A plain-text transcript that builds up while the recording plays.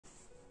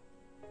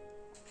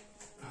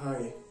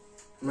Hi,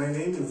 my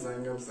name is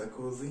Zambia,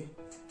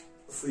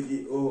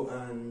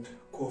 CEO and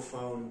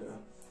co-founder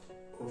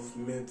of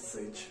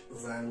MedSearch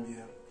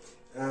Zambia,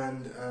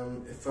 and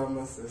I'm a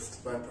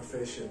pharmacist by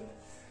profession.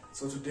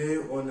 So today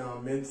on our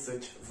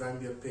MedSearch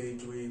Zambia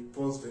page, we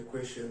posed the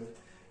question: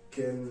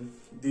 can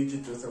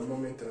digital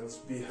thermometers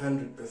be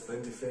 100%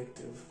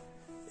 effective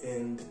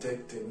in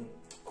detecting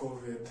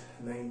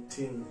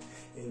COVID-19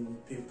 in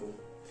people?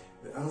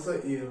 The answer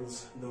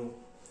is no.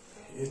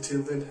 It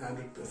isn't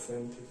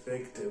 100%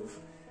 effective.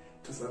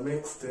 To some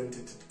extent,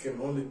 it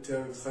can only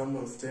tell if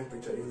someone's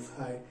temperature is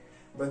high,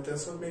 but there are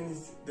so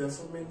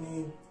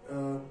many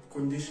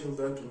conditions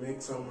that to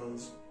make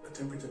someone's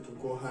temperature to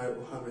go high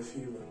or have a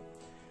fever.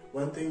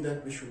 One thing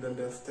that we should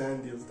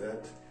understand is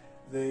that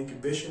the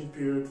incubation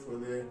period for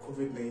the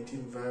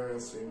COVID-19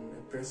 virus in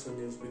a person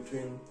is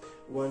between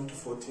 1 to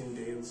 14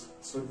 days.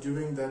 So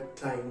during that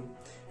time,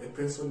 a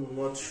person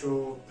will not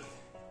show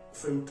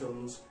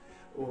symptoms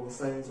or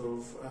signs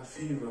of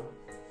fever,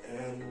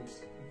 and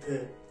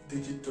the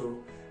digital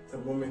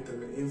thermometer,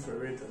 the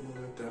infrared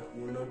thermometer,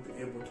 will not be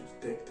able to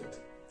detect it.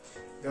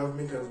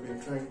 Government has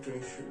been trying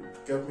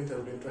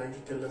to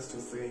tell us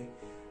to say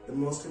the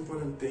most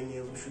important thing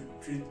is we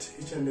should treat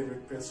each and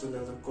every person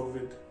as a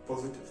COVID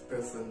positive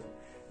person.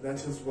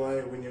 That is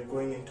why when you're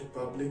going into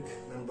public,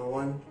 number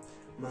 1,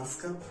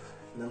 mask up,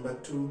 number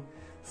 2,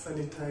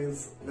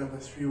 sanitize, number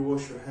 3,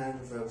 wash your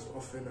hands as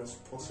often as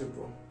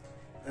possible.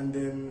 And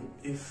then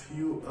if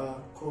you are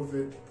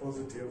COVID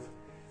positive,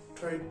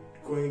 try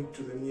going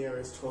to the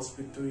nearest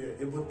hospital. You're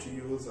able to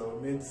use our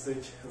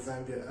MedSearch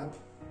Zambia app,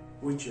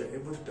 which you're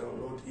able to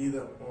download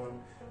either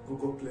on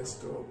Google Play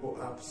Store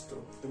or App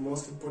Store. The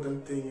most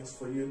important thing is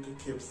for you to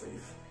keep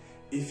safe.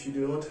 If you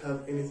do not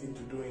have anything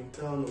to do in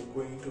town or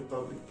going to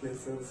public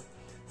places,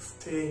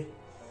 stay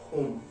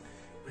home.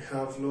 We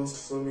have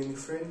lost so many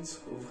friends,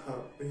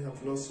 we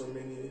have lost so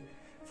many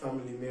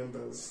family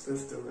members,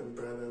 sisters and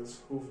brothers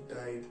who've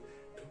died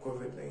to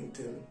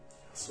COVID-19.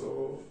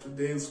 So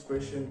today's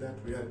question that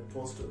we had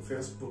posted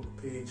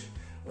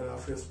on our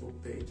Facebook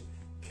page,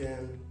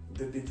 can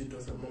the digital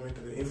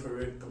thermometer, the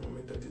infrared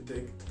thermometer,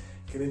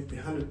 can it be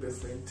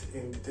 100%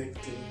 in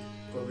detecting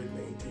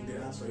COVID-19?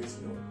 The answer is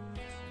no.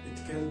 It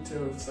can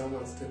tell if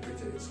someone's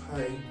temperature is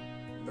high,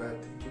 but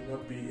it will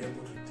not be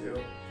able to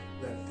tell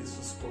that this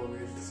is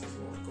COVID, this is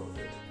not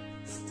COVID.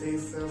 Stay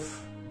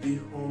safe, be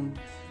home,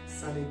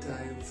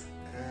 sanitize,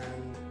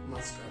 and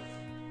mask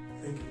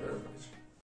up. Thank you very much.